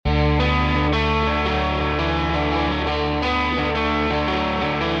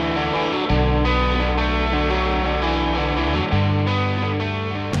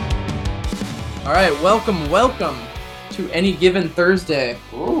All right, welcome to Any Given Thursday.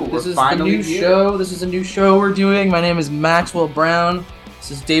 Ooh, This is we're the new here. show. This is a new show we're doing. My name is Maxwell Brown.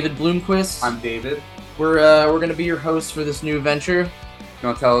 This is David Bloomquist. I'm David. We're gonna be your hosts for this new venture. You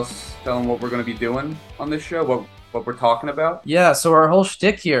want to tell them what we're going to be doing on this show? What we're talking about? Yeah. So our whole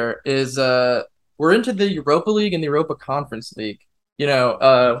shtick here is we're into the Europa League and the Europa Conference League.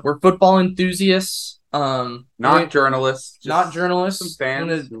 We're football enthusiasts. Not journalists. Just Not journalists. Some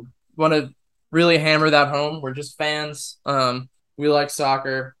fans. Want to really hammer that home. We're just fans. We like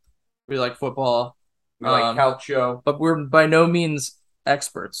soccer. We like football. We like calcio. But we're by no means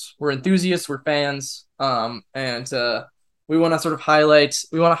experts. We're enthusiasts. We're fans. And we want to sort of highlight.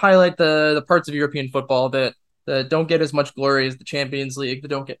 We want to highlight the parts of European football that don't get as much glory as the Champions League. That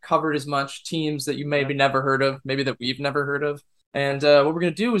don't get covered as much. Teams that you maybe never heard of. Maybe that we've never heard of. And what we're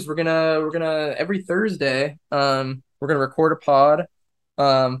gonna do is we're gonna every Thursday we're gonna record a pod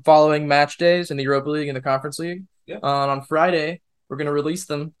following match days in the Europa League and the Conference League. Yeah. On Friday, we're going to release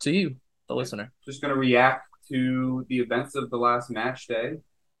them to you, the listener. Just going to react to the events of the last match day.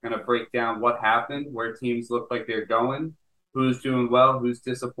 Going to break down what happened, where teams look like they're going, who's doing well, who's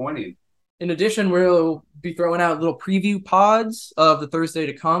disappointing. In addition, we'll be throwing out little preview pods of the Thursday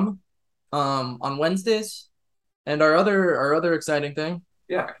to come on Wednesdays. And our other exciting thing.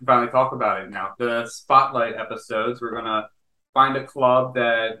 Yeah, I can finally talk about it now. The Spotlight episodes, we're going to find a club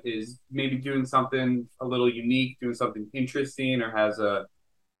that is maybe doing something a little unique, doing something interesting, or has a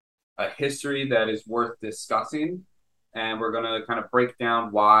history that is worth discussing. And we're going to kind of break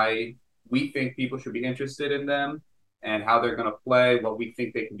down why we think people should be interested in them and how they're going to play, what we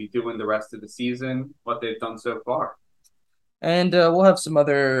think they can be doing the rest of the season, what they've done so far. And we'll have some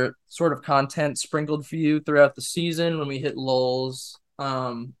other sort of content sprinkled for you throughout the season when we hit lulls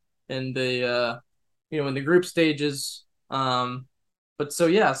in the in the group stages. So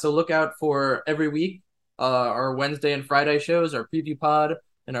look out for every week our Wednesday and Friday shows, our preview pod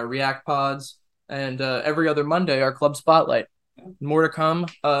and our react pods, and every other Monday our club spotlight. More to come.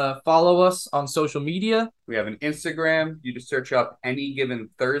 Follow us on social media. We have an Instagram. You just search up Any Given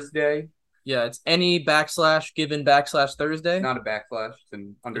Thursday. Yeah, it's any_given_Thursday. It's not a backslash. It's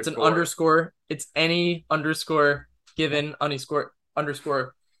an underscore. It's an underscore. It's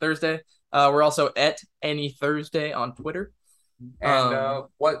any_given_Thursday. We're also at Any Thursday on Twitter. And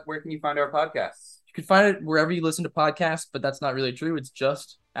where can you find our podcasts? You can find it wherever you listen to podcasts, but that's not really true. It's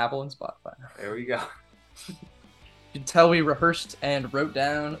just Apple and Spotify. There we go. You can tell we rehearsed and wrote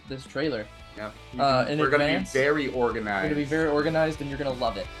down this trailer. Yeah. We're going to be very organized. We're going to be very organized, and you're going to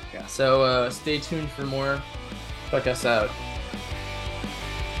love it. Yeah. So stay tuned for more. Check us out.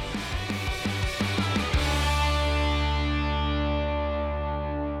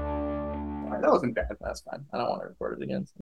 That wasn't bad. That's fine. I don't want to record it again.